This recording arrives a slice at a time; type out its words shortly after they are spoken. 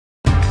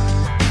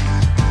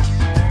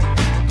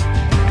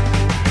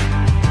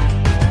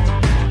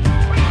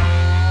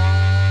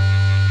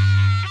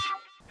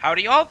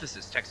Howdy all, this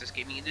is Texas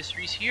Gaming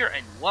Industries here,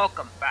 and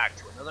welcome back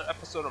to another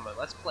episode of my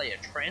Let's Play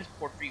of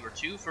Transport Fever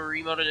 2 for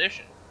Remote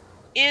Edition.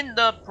 In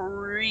the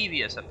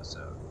previous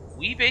episode,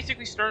 we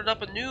basically started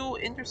up a new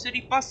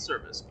intercity bus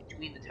service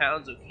between the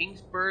towns of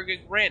Kingsburg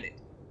and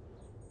Granite,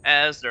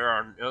 as there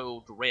are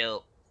no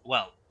direct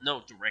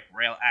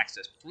rail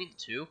access between the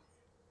two,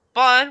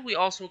 but we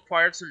also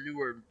acquired some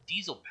newer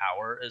diesel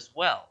power as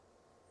well.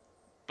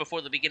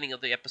 Before the beginning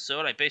of the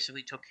episode, I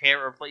basically took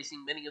care of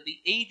replacing many of the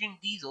aging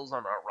diesels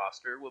on our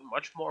roster with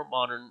much more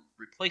modern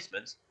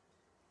replacements.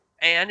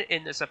 And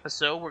in this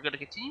episode, we're going to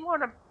continue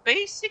on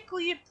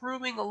basically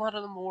improving a lot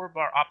of the more of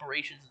our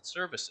operations and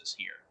services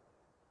here.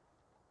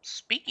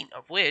 Speaking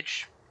of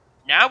which,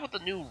 now with the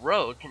new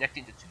road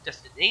connecting the two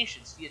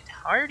destinations, the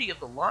entirety of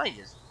the line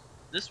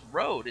this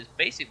road is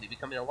basically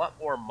becoming a lot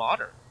more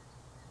modern.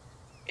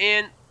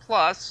 And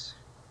plus,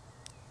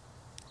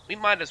 we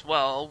might as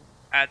well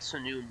add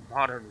some new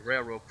modern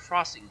railroad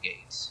crossing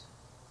gates.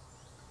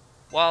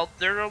 While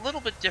they're a little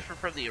bit different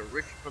from the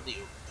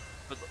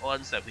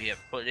ones that we have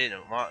put in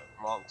a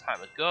long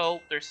time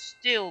ago, they're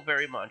still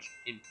very much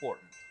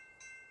important.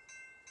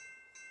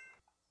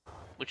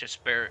 Which is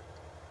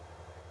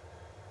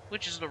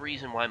the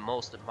reason why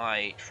most of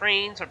my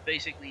trains are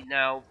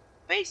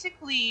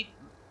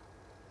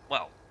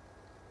well,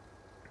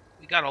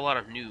 we got a lot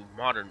of new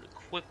modern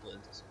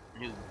equipment,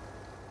 new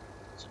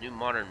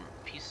modern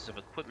pieces of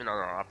equipment on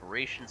our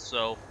operation,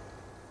 so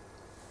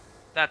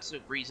that's a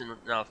reason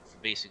enough for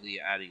basically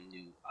adding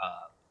new,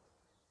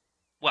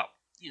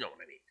 you know what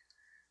I mean.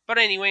 But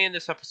anyway, in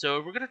this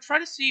episode, we're going to try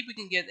to see if we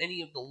can get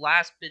any of the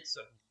last bits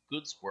of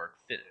goods work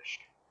finished.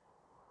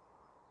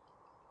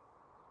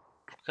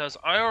 Because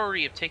I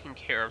already have taken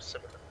care of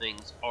some of the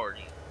things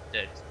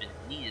that's been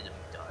needed to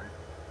be done.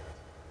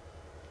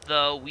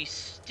 Though we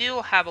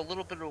still have a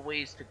little bit of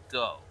ways to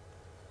go.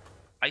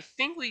 I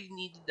think we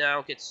need to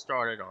now get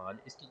started on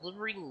is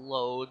delivering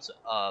loads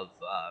of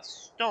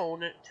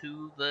stone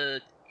to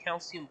the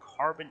calcium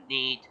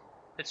carbonate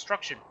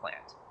construction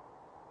plant,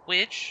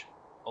 which,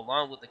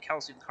 along with the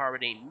calcium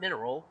carbonate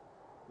mineral,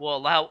 will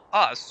allow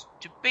us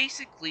to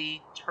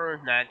basically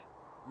turn that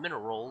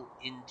mineral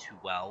into,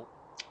 well,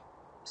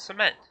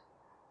 cement.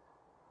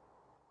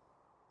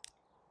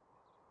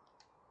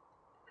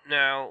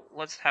 Now,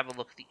 let's have a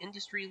look at the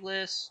industry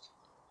list.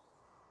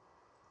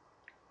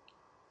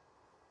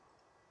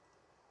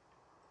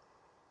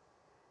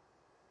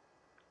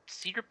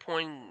 Cedar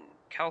Point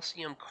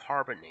calcium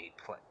carbonate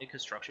plant,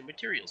 construction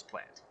materials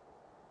plant.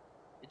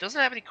 It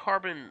doesn't have any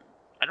carbon.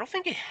 I don't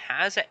think it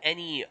has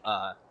any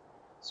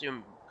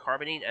calcium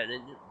carbonate in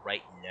it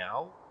right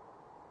now.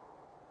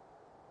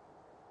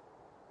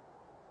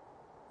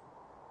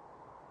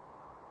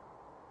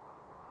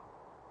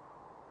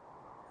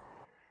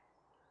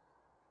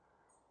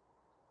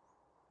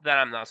 That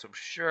I'm not so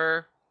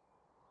sure.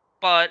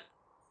 But,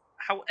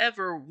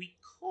 however, we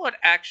could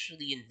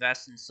actually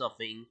invest in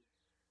something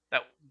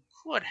that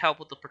could help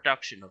with the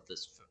production of the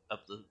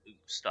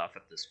stuff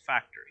at this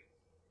factory.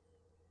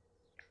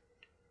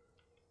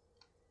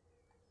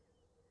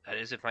 That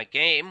is, if my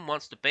game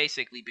wants to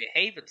basically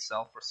behave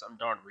itself for some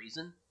darn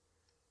reason.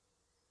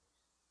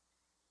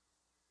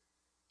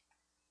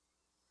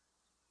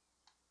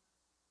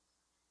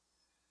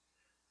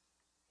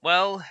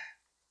 Well,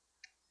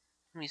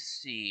 let me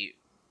see.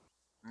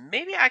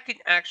 Maybe I could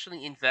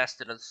actually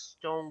invest in a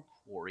stone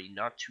quarry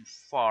not too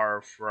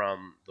far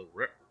from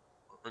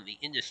the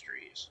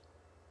industries.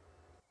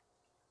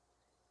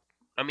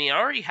 I mean, I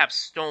already have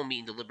stone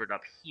being delivered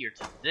up here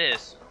to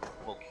this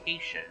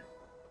location.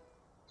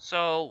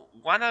 So,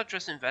 why not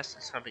just invest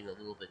in something a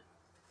little bit?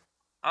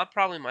 I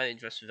probably might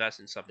just invest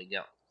in something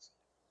else.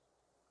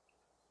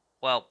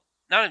 Well,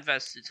 not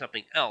invest in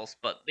something else,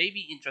 but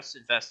maybe just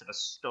invest in a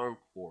stone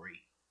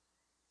quarry.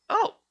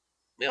 Oh,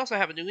 we also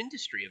have a new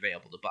industry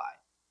available to buy.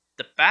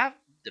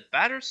 The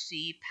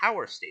Battersea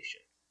Power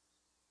Station.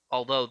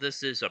 Although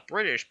this is a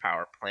British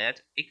power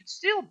plant, it could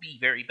still be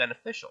very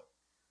beneficial.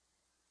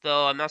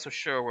 Though I'm not so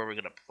sure where we're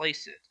going to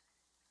place it.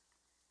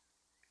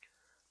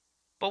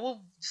 But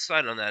we'll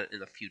decide on that in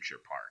the future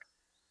part.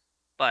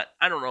 But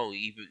I don't know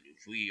even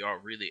if we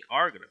really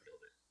are going to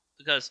build it.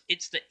 Because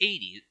it's the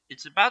 80s,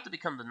 it's about to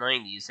become the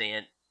 90s,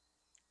 and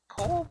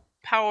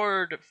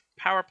coal-powered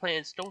power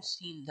plants don't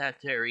seem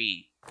that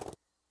very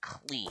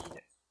clean.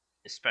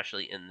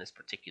 Especially in this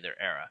particular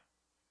era.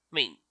 I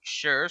mean,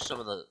 sure, some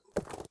of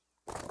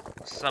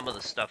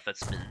the stuff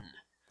that's been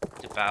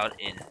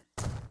developed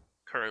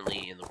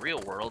currently in the real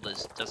world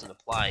doesn't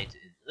apply to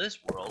this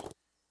world,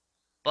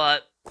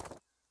 but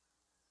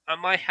I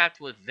might have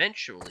to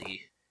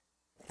eventually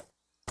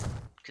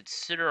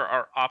consider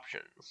our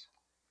options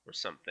for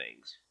some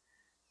things.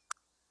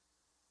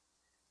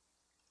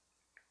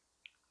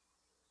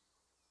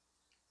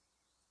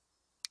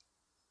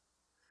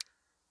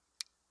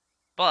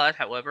 But,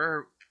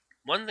 however,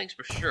 one thing's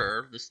for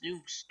sure, this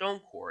new stone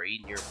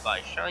quarry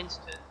nearby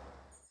Shineston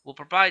will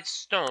provide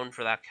stone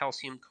for that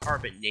calcium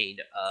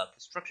carbonate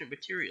construction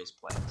materials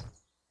plant.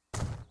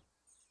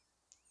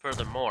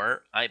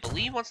 Furthermore, I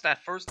believe once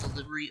that first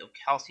delivery of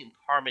calcium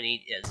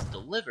carbonate is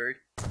delivered,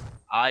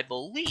 I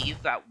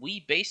believe that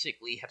we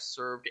basically have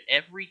served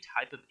every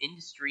type of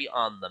industry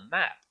on the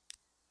map.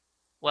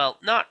 Well,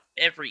 not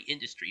every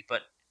industry,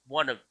 but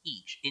one of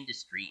each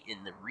industry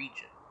in the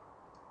region.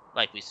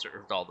 Like we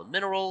served all the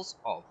minerals,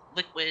 all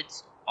the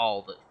liquids,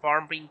 all the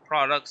farming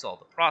products, all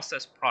the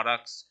processed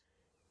products,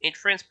 and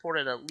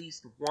transported at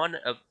least one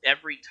of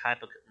every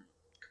type of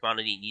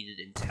commodity needed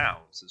in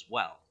towns as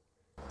well.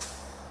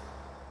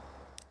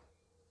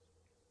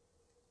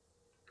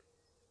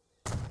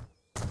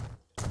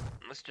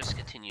 Let's just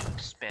continue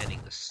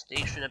expanding the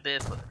station a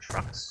bit for the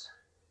trucks.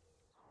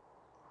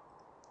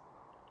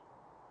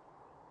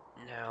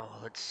 Now,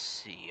 let's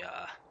see,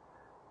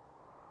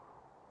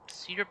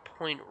 Cedar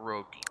Point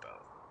Road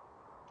Depot.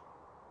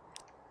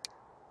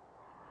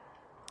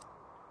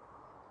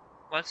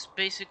 Let's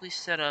basically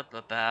set up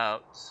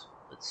about,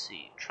 let's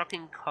see,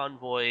 trucking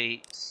convoy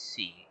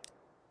C.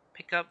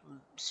 Pick up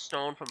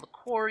stone from the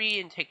quarry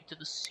and take it to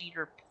the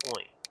Cedar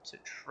Point to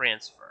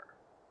transfer.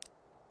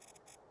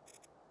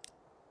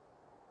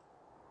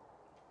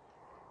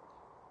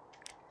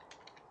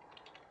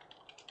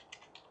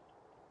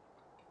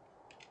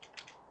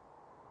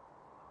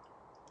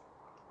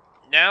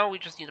 Now we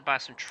just need to buy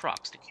some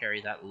trucks to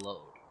carry that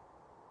load.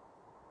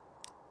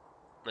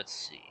 Let's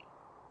see.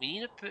 We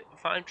need to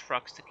find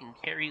trucks that can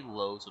carry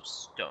loads of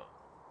stone.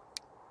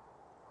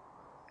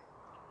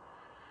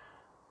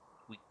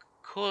 We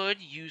could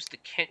use the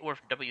Kentworth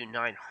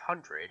W900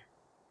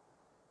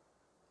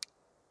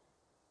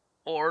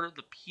 or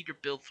the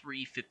Peterbilt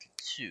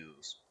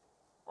 352s.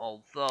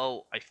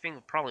 Although, I think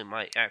we probably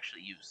might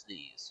actually use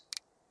these.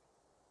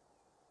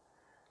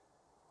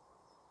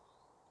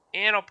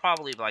 And I'll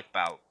probably buy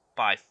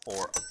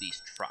 4 of these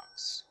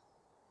trucks.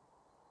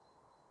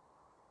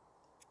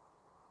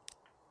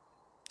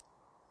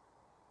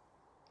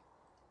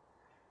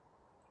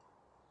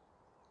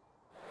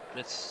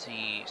 Let's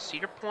see,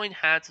 Cedar Point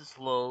has its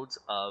loads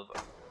of,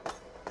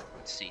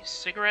 let's see,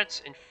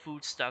 cigarettes and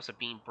foodstuffs are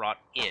being brought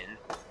in.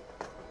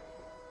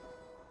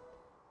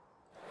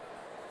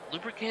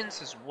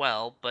 Lubricants as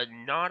well, but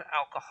not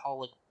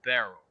alcoholic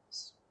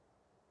barrels.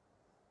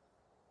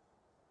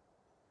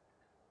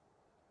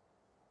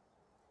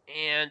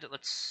 And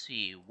let's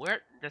see,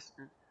 where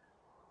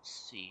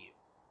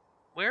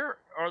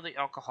are the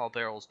alcohol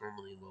barrels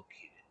normally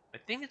located? I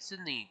think it's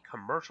in the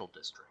commercial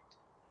district.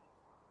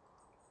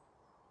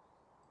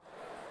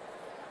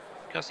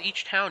 Because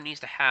each town needs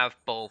to have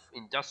both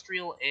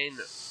industrial and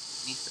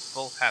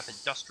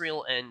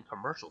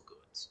commercial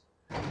goods.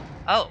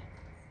 Oh,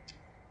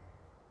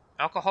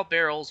 alcohol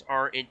barrels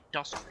are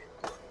industrial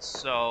goods.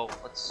 So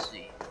let's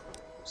see,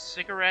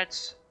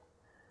 cigarettes.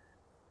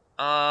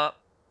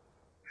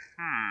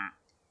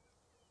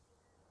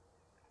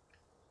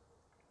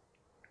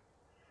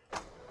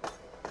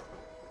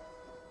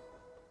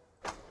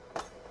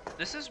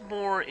 This is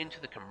more into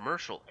the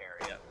commercial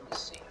area. Let me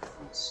see,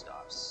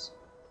 foodstuffs.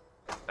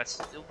 That's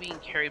still being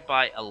carried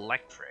by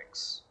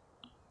electrics.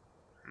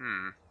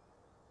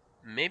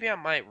 Maybe I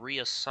might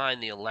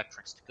reassign the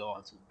electrics to go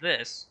onto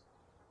this.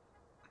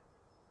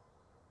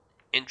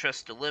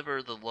 Interest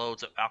deliver the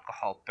loads of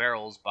alcohol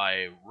barrels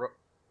by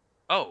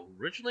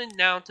originally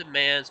now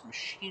demands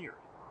machinery.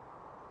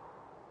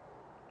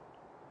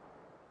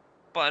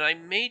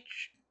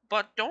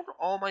 But don't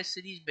all my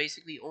cities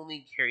basically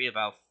only carry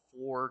about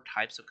 4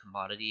 types of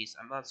commodities?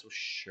 I'm not so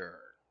sure.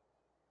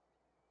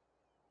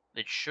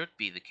 It should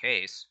be the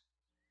case.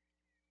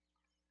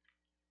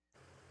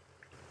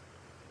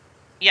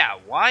 Yeah,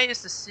 why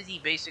is the city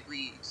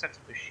basically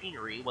accepting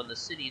machinery when the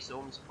city is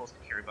only supposed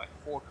to carry about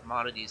 4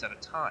 commodities at a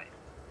time?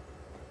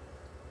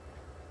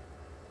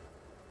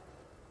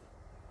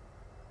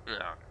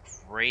 Oh,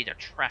 great, a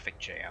traffic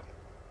jam.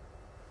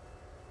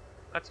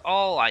 That's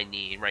all I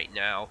need right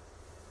now.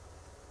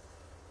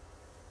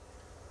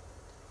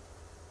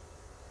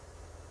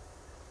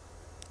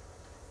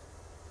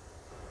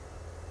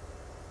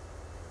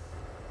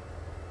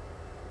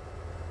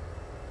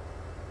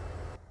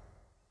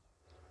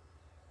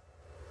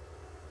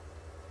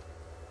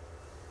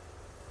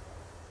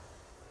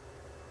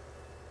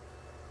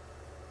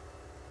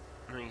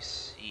 Let me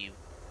see.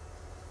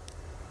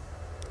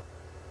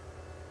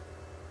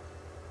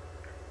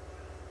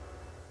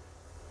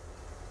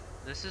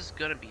 This is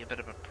gonna be a bit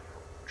of a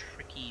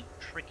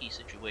tricky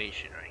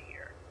situation right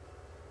here.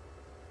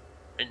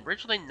 And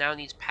Ridgeline now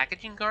needs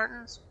packaging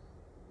gardens?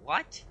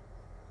 What?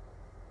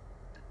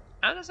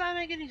 How does that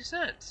make any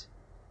sense?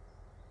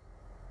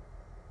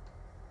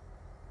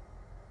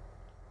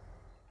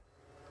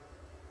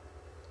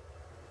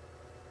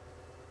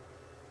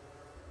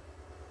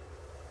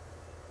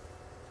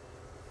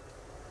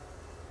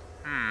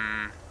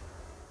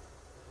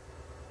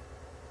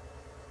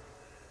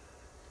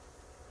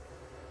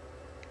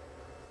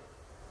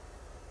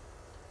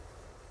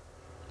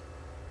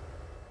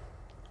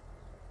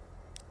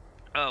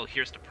 Oh,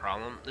 here's the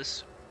problem.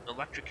 This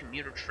electric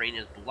commuter train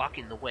is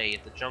blocking the way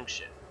at the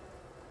junction,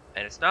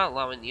 and it's not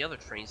allowing the other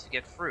trains to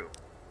get through.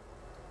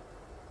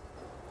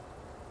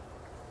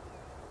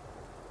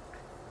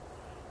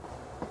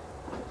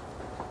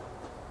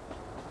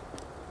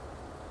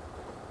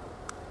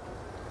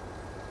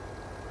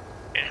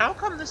 how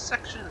come this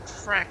section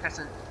of track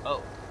hasn't...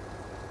 Oh.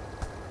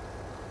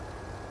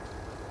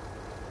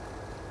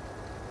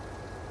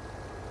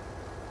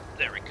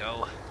 There we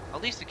go.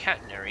 At least the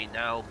catenary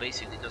now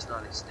basically does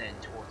not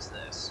extend towards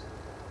this.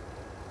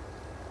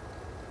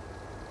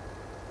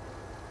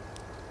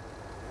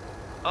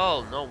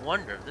 Oh, no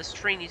wonder. This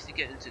train needs to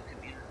get into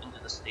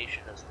the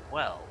station as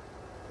well.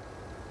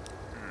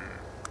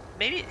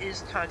 Maybe it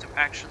is time to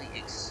actually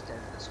extend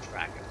this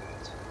track a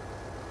bit.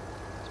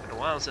 It's been a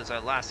while since I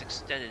last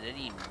extended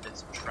any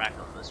bits of track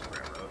on this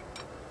railroad.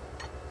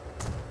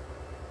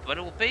 But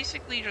it will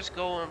basically just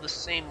go on the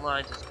same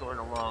lines as going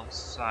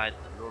alongside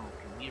the normal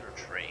commuter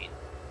train.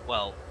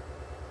 Well,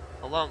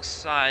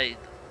 alongside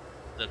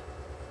the,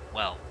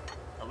 well,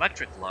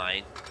 electric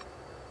line,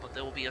 but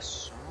there will be a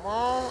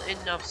small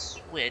enough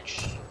switch,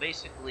 so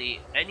basically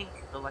any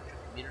electric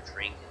commuter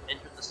train can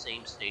enter the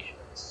same station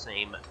at the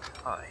same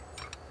time.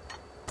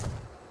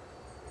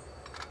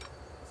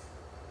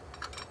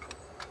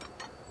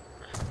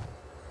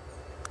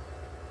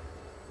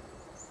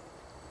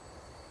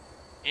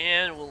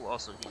 And we'll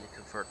also need to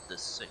convert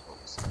this signal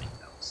to something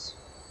else.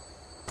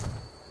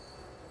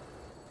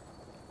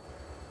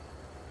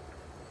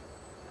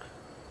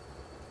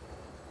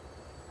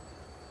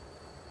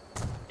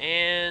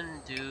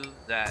 And do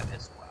that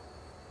as well.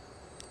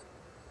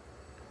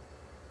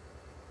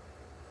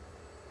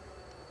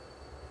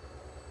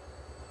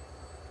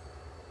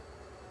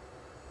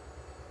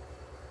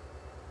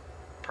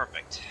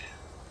 Perfect.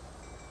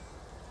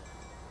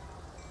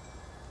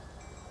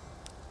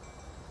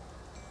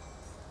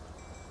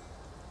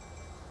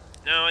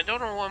 Now, I don't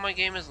know why my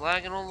game is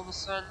lagging all of a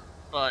sudden,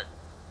 but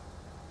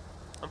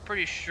I'm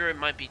pretty sure it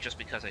might be just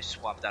because I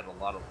swapped out a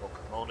lot of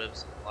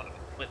locomotives and a lot of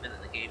equipment,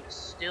 and the game is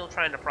still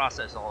trying to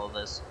process all of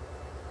this.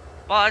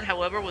 But,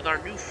 however, with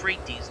our new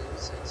freight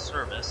diesels in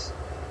service,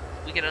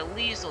 we can at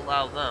least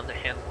allow them to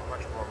handle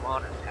much more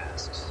modern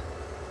tasks.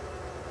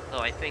 Though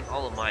I think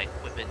all of my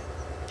equipment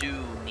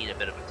do need a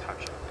bit of a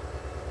touch-up.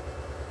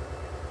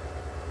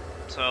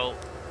 So,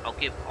 I'll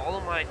give all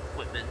of my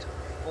equipment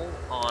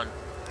full-on,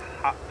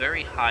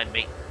 very high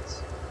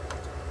maintenance.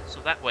 So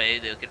that way,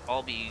 they can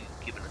all be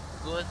given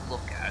a good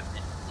look at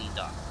and cleaned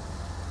up.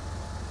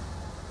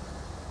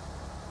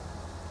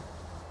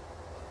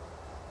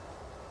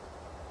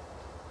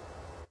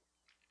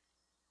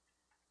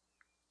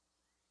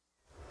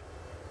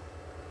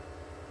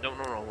 Don't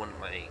know when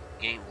my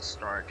game will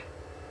start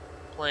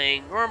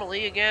playing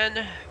normally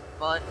again,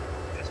 but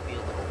it'll just be a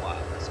little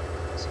while, I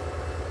suppose.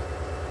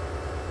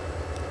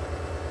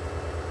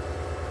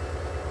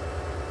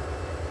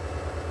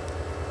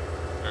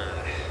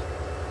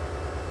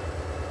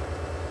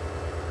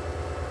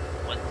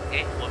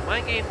 When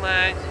my game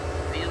lags,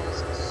 it feels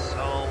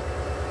so...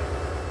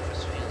 it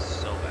just feels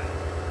so bad.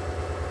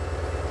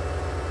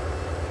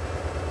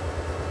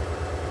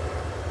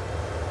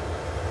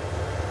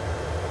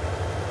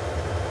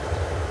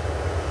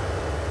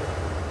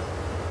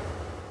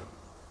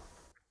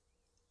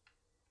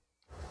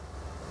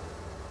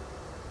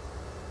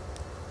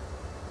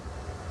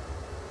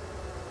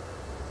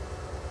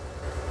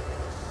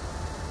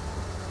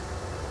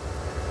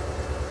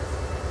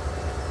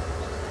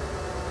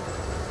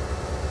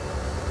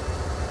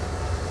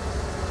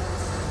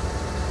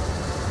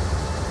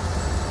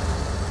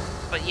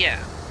 But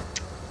yeah,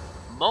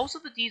 most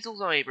of the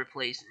diesels I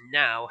replaced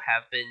now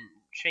have been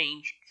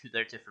changed to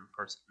their different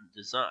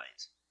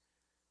designs.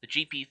 The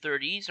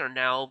GP30s are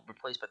now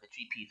replaced by the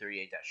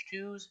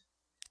GP38-2s.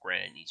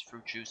 Granite needs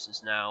fruit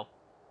juices now.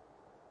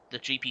 The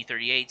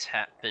GP38s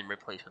have been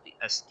replaced with the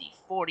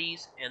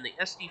SD40s, and the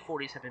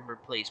SD40s have been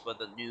replaced by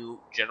the new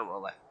General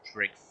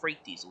Electric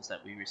freight diesels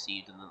that we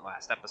received in the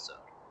last episode.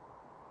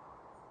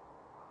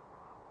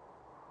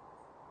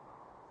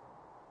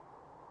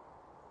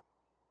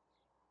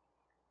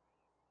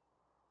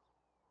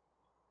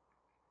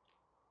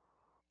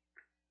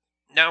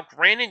 Now,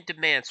 Granite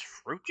demands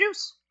fruit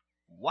juice?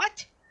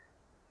 What?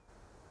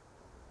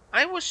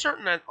 I was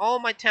certain that all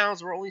my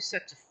towns were only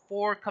set to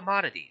 4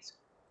 commodities.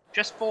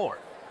 Just 4,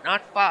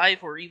 not 5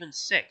 or even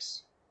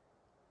 6.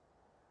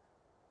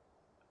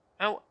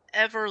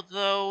 However,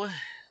 though,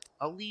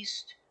 at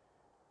least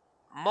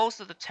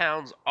most of the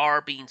towns are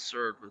being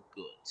served with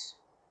goods.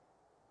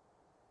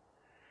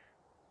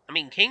 I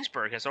mean,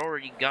 Kingsburg has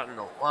already gotten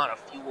a lot of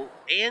fuel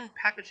and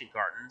packaging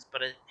cartons,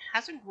 but it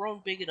hasn't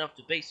grown big enough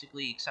to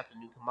basically accept a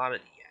new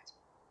commodity yet.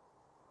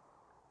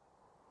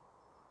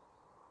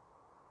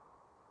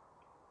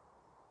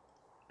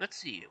 Let's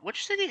see,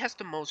 which city has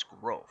the most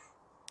growth?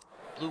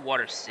 Blue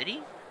Water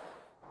City?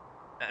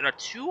 At a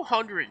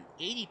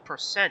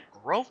 280%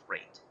 growth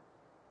rate.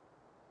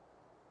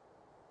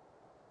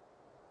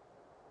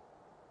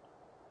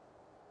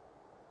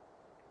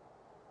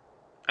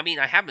 I mean,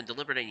 I haven't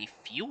delivered any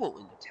fuel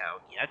into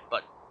town yet,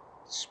 but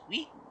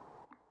sweet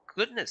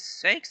goodness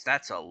sakes,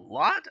 that's a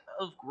lot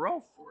of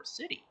growth for a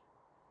city.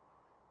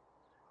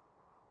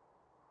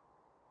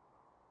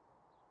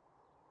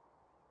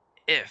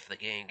 If the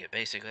game could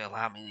basically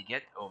allow me to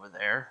get over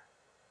there.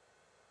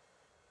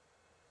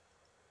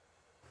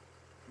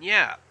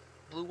 Yeah,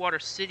 Blue Water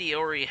City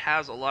already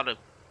has a lot of...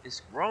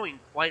 is growing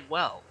quite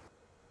well.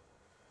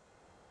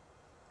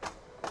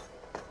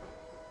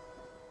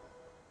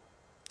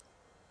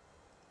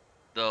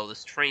 Though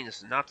this train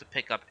is not to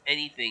pick up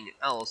anything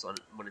else on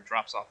when it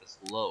drops off its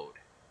load.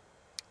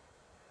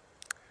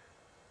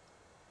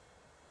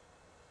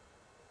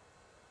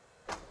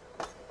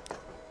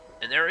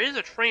 And there is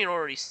a train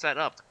already set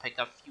up to pick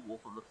up fuel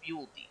from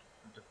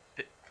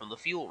the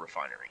fuel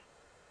refinery.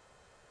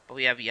 But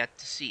we have yet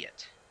to see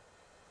it.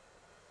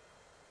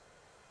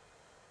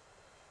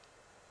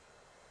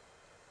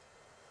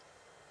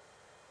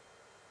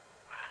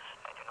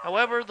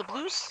 However, the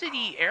Blue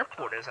City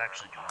Airport is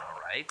actually doing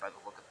alright by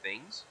the look of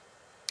things.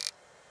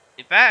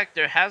 In fact,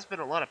 there has been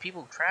a lot of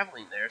people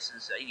traveling there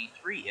since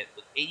 '83,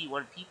 with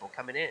 81 people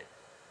coming in.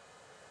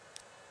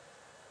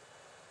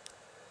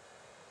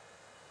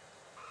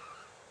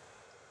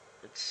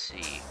 Let's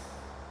see.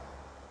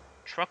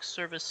 Truck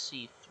service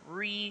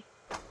C3.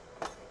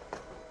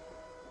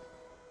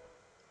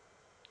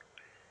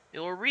 It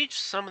will reach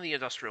some of the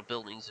industrial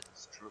buildings if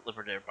it's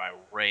delivered there by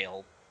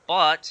rail.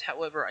 But,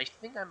 however, I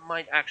think I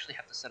might actually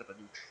have to set up a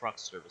new truck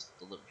service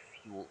to deliver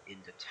fuel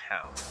into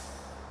town.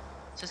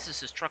 Since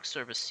this is truck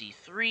service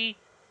C3,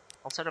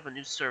 I'll set up a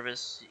new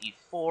service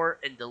C4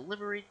 and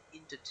deliver it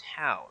into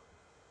town.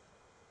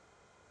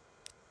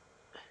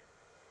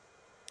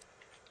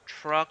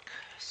 Truck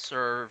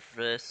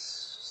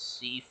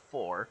service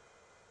C4.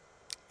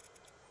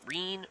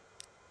 Green.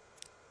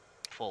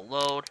 Full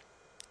load.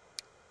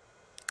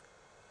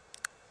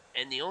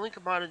 And the only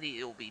commodity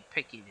it will be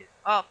picking it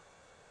up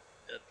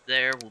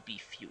there will be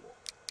fuel.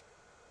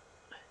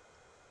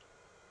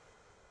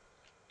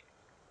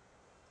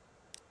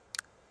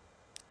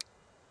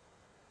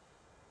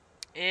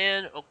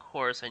 And, of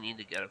course, I need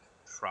to get a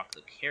truck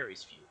that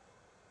carries fuel.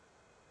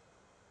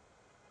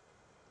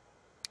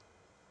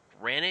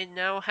 Granite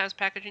now has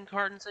packaging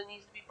cartons that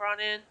needs to be brought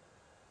in.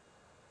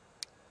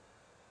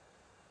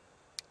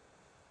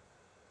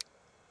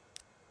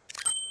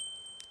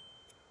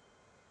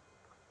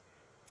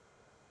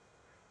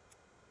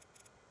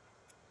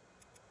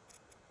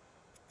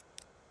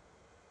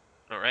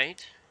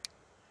 Alright.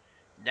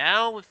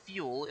 Now with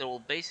fuel, it will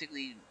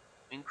basically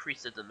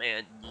increase the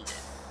demand needed.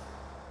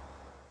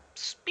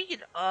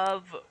 Speaking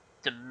of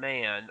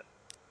demand,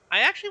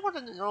 I actually want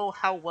to know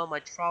how well my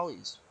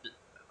trolleys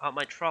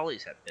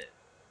have been.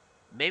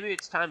 Maybe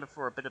it's time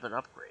for a bit of an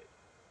upgrade.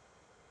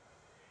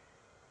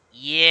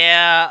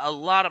 Yeah, a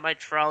lot of my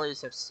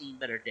trolleys have seen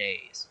better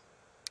days.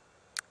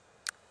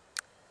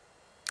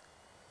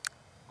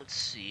 Let's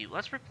see,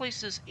 let's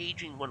replace this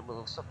aging one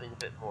with something a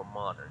bit more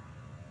modern.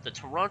 The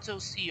Toronto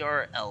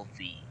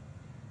CR-LV.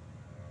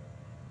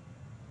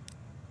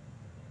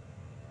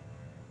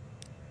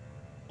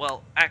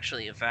 Well,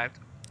 actually, in fact,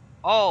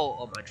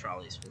 all of my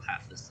trolleys will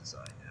have this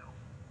design now.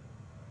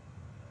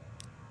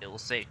 It will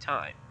save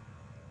time.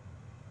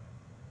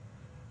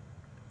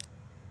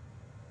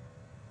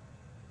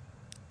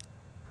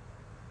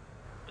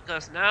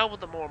 Because now with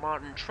the more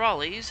modern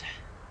trolleys,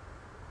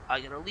 I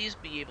can at least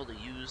be able to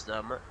use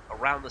them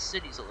around the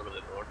cities a little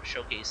bit more to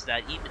showcase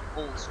that even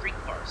old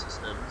streetcar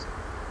systems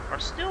are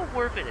still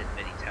worth it in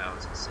many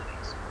towns and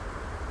cities.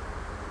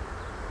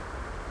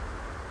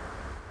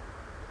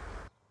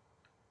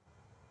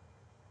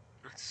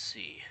 Let's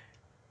see.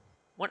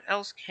 What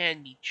else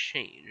can be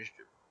changed?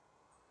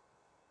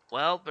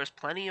 Well, there's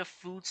plenty of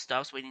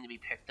foodstuffs waiting to be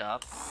picked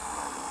up.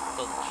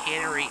 So the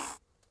cannery...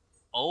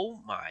 Oh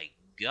my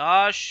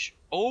gosh!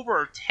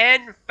 Over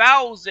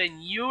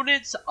 10,000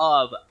 units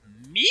of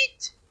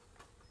meat?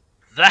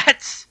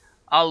 That's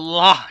a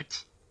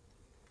lot!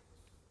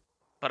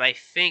 But I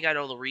think I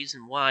know the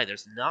reason why.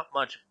 There's not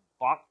much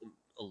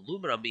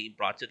aluminum being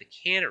brought to the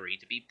cannery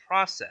to be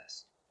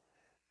processed.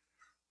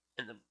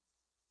 And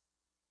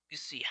you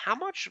see, how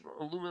much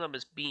aluminum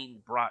is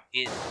being brought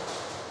in?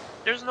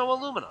 There's no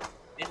aluminum.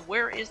 And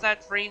where is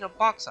that train of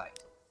bauxite?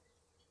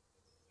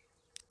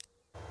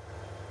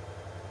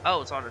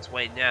 Oh, it's on its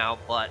way now,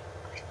 but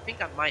I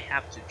think I might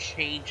have to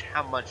change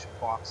how much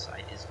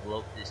bauxite is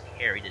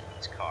carried in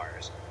these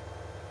cars.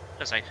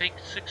 Because I think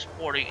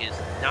 640 is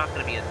not going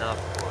to be enough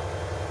for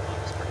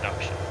this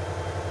production.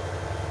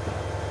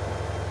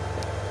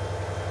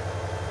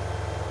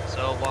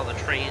 So while the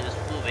train is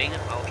moving,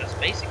 I'll just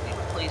basically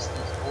replace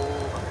these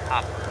old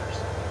hoppers.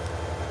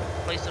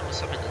 Replace them with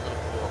something a little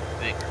more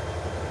bigger.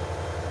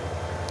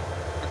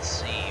 Let's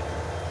see.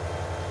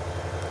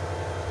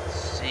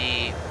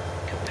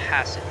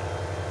 Capacity.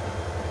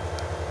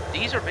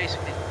 These are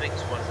basically the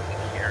biggest ones that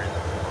can carry the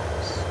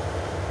most.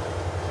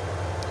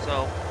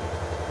 So,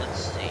 let's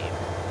see.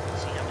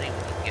 Let's see how many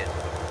we can get a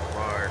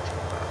large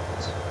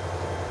amount.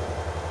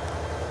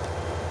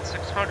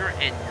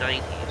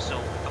 690. So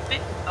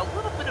a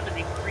little bit of an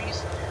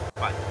increase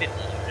by 50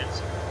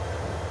 units.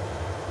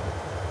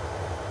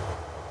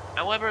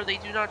 However, they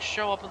do not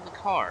show up in the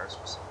cars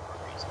for some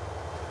reason.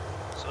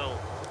 So,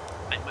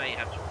 I might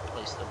have to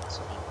replace them with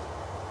something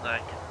that I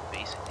can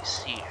basically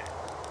see here.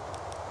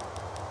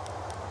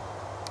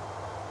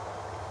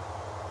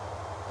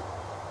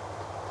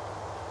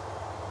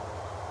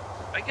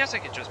 I guess I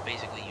could just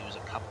basically use a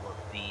couple of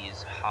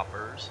these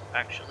hoppers,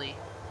 actually.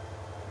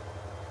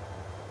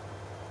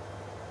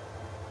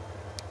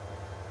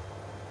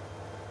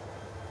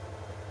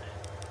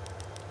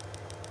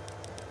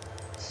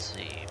 Let's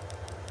see.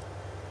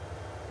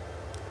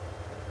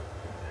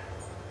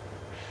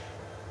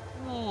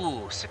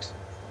 Ooh, 6.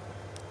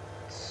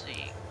 Let's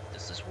see.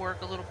 Does this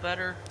work a little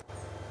better?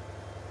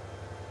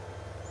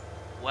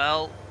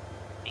 Well,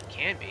 it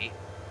can be.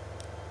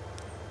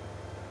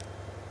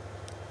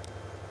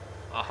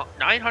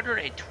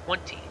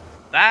 920.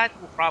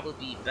 That will probably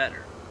be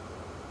better.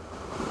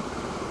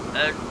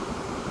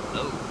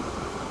 Oh.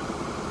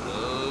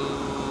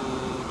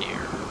 Oh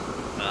dear.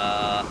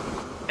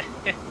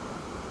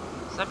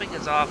 Something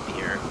is off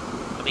here.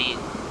 I mean,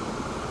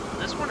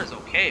 this one is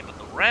okay, but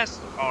the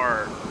rest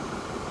are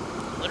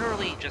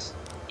literally just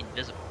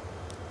invisible.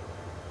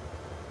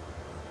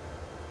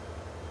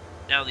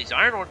 Now, these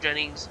iron ore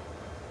Jennings,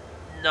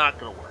 not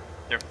gonna work.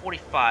 They're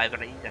 45,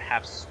 and I need to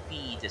have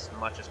speed as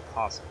much as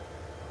possible.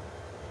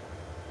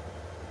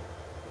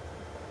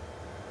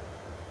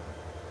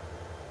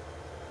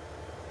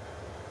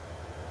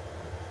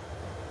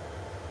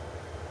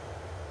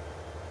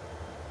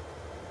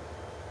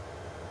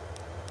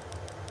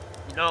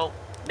 You know,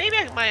 maybe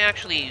I might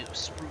actually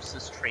spruce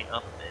this train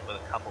up a bit with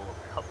a couple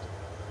of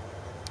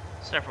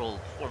several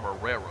former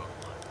railroad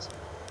ones.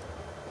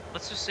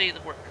 Let's just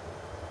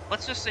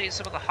say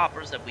some of the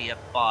hoppers that we have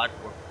bought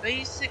were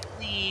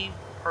basically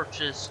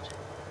purchased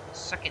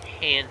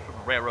second-hand from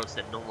railroads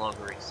that no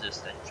longer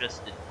exist that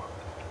just didn't work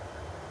with me.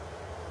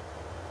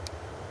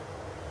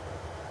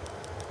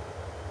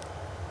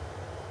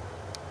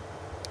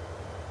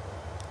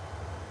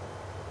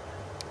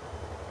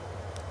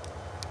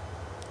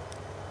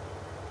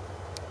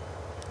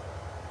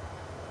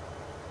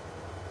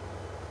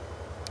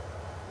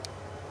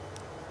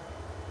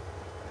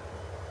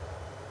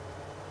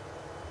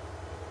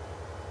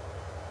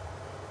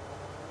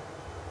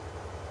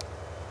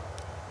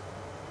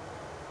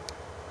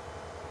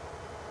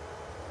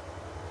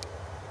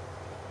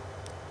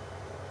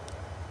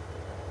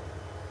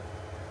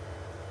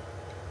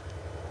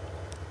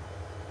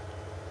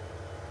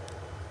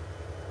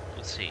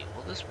 Let's see,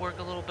 will this work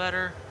a little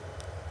better?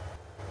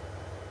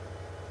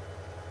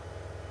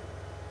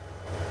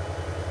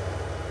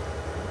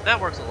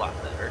 That works a lot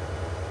better.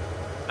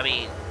 I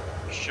mean,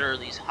 sure,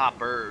 these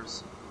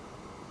hoppers...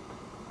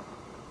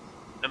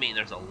 I mean,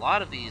 there's a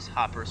lot of these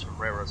hoppers from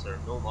railroads that are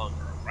no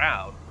longer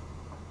around,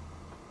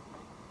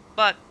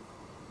 but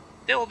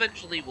they'll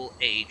eventually will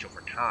age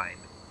over time.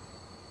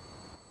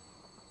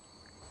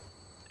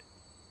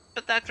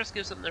 But that just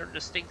gives them their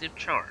distinctive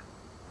charm.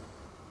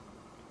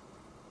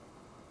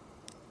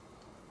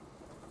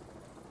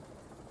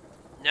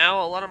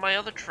 Now, a lot of my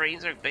other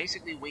trains are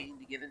basically waiting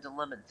to get into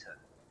Leamington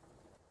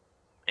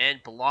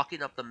and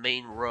blocking up the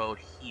main road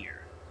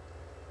here.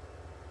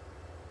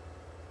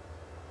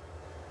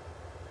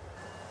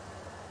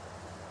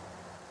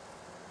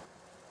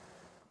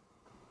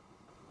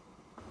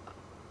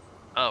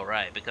 Oh,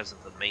 right, because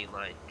of the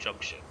mainline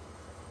junction.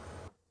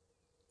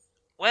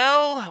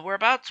 Well, we're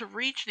about to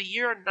reach the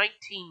year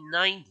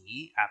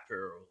 1990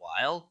 after a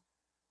while,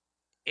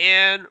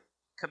 and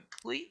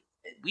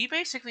we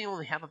basically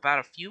only have about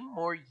a few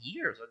more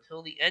years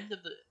until the end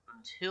of the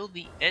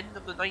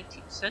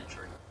 19th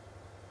century.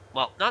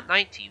 Well, not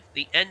 19th,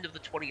 the end of the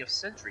 20th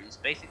century is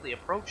basically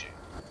approaching.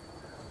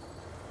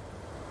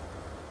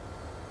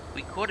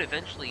 We could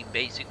eventually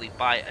basically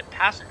buy a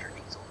passenger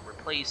diesel to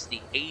replace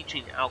the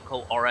aging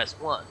Alco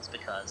RS1s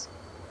because,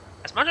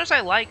 as much as I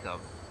like them,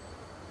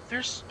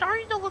 they're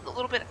starting to look a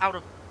little bit out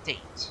of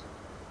date,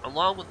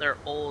 along with their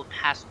old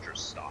passenger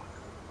stock.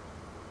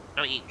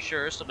 I mean,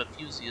 sure, some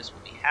enthusiasts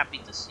will be happy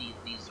to see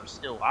these are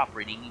still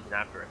operating even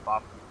after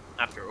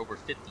over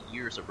 50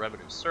 years of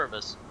revenue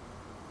service,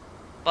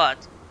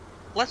 but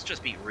let's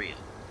just be real.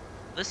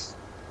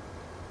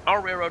 Our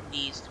railroad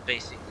needs to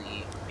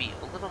basically be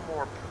a little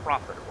more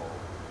profitable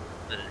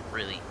than it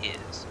really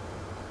is.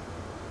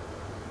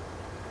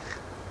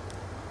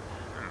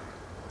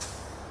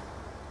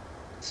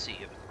 Let's see,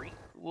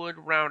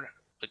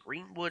 the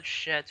Greenwood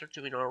sheds are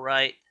doing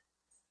alright.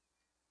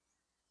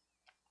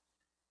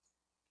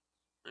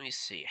 Let me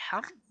see,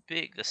 how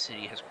big the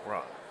city has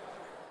grown.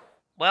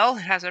 Well,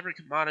 it has every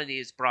commodity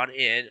it's brought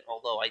in,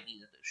 although I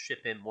needed to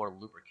ship in more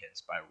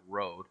lubricants by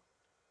road.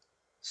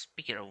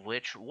 Speaking of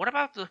which, what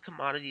about the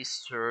commodities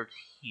served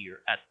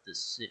here at the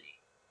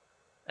city,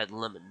 at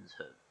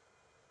Leamington?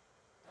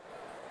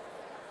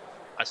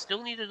 I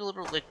still need to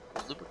deliver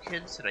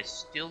lubricants, and I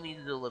still need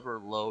to deliver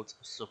loads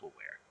of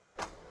silverware.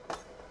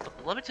 But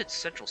the Leamington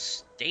Central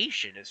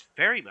Station is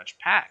very much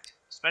packed,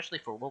 especially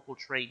for local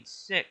train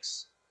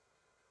 6.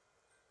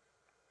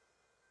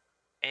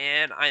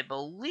 And I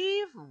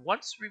believe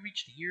once we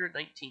reach the year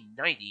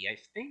 1990, I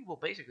think we'll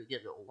basically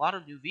get a lot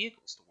of new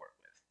vehicles to work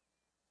with.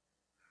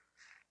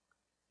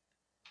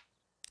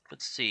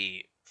 Let's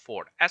see,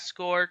 Ford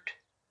Escort,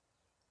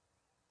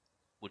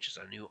 which is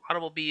a new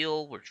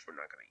automobile, which we're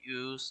not going to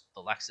use.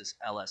 The Lexus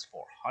LS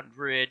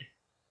 400.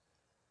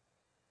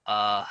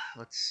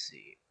 Let's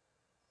see.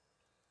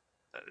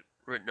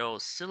 Renault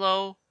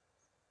Silo,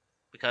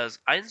 because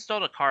I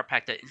installed a car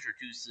pack that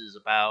introduces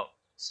about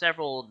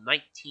several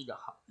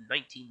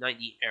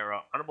 1990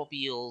 era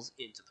automobiles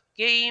into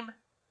the game.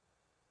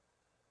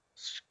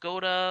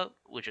 Skoda,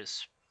 which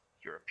is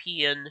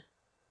European.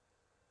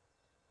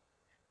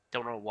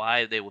 Don't know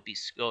why they would be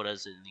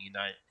Skodas in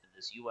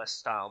this U.S.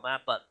 style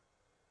map, but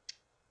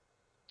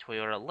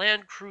Toyota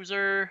Land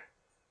Cruiser.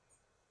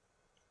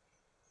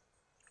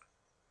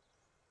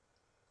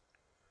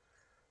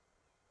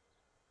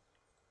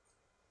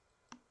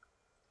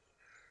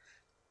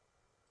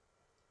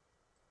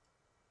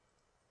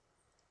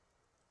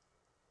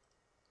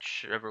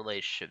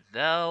 Chevrolet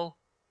Chevelle,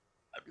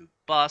 a new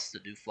bus, the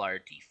new Flyer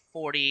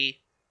D40,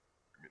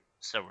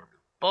 several new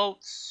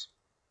boats,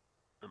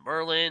 the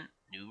Merlin,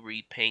 new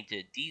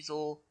repainted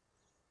diesel,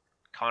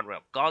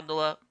 Conrail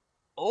gondola.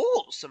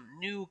 Oh, some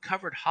new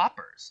covered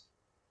hoppers.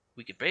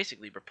 We could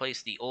basically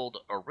replace the old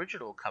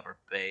original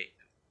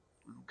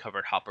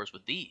covered hoppers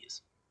with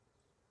these.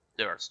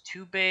 There's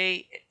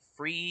 2-bay,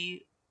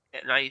 free,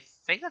 and I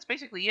think that's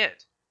basically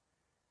it.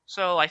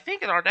 So I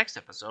think in our next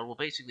episode, we'll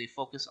basically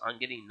focus on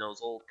getting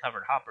those old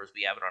covered hoppers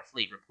we have in our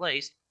fleet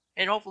replaced,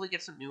 and hopefully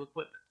get some new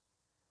equipment.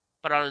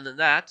 But other than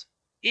that,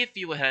 if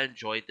you had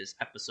enjoyed this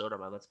episode of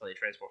my Let's Play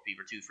Transport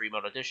Fever 2 Free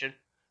Mode Edition,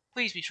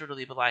 please be sure to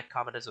leave a like,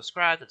 comment, and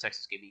subscribe to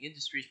Texas Gaming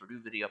Industries for new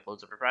video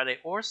uploads every Friday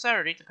or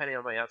Saturday, depending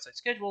on my outside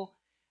schedule.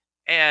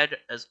 And,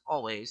 as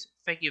always,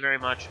 thank you very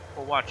much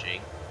for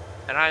watching,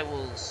 and I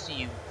will see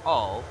you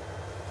all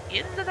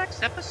in the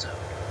next episode.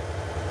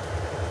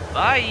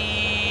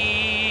 Bye!